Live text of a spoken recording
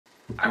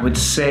I would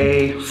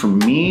say for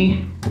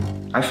me,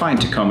 I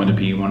find Tacoma to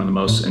be one of the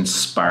most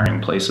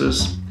inspiring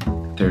places.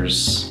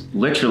 There's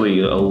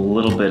literally a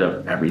little bit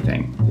of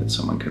everything that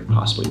someone could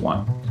possibly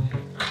want.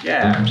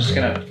 Yeah, I'm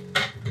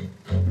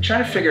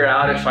trying to figure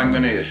out if I'm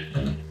gonna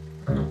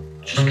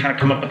just kind of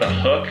come up with a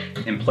hook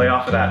and play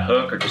off of that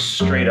hook, or just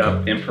straight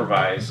up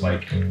improvise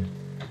like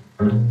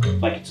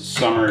it's a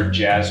summer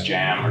jazz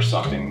jam or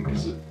something,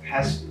 because it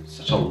has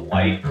such a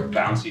light,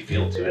 bouncy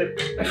feel to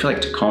it. I feel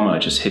like Tacoma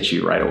just hits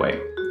you right away,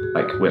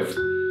 like with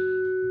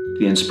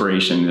the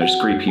inspiration. There's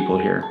great people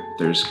here.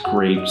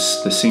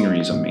 The scenery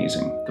is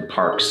amazing. The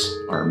parks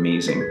are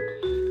amazing.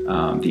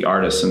 The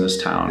artists in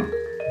this town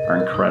are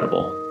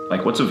incredible.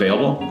 Like what's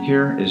available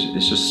here is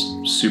just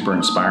super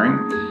inspiring.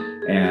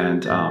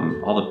 And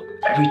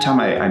every time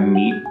I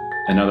meet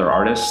another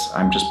artist,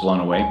 I'm just blown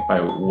away by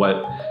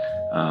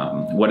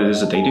what it is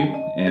that they do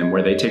and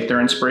where they take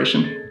their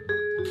inspiration.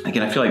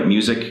 Again, I feel like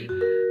music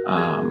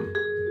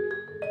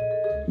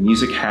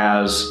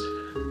has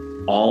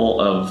all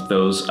of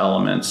those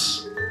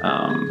elements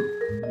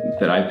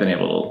that I've been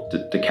able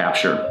to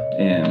capture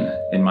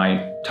in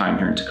my time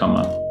here in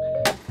Tacoma.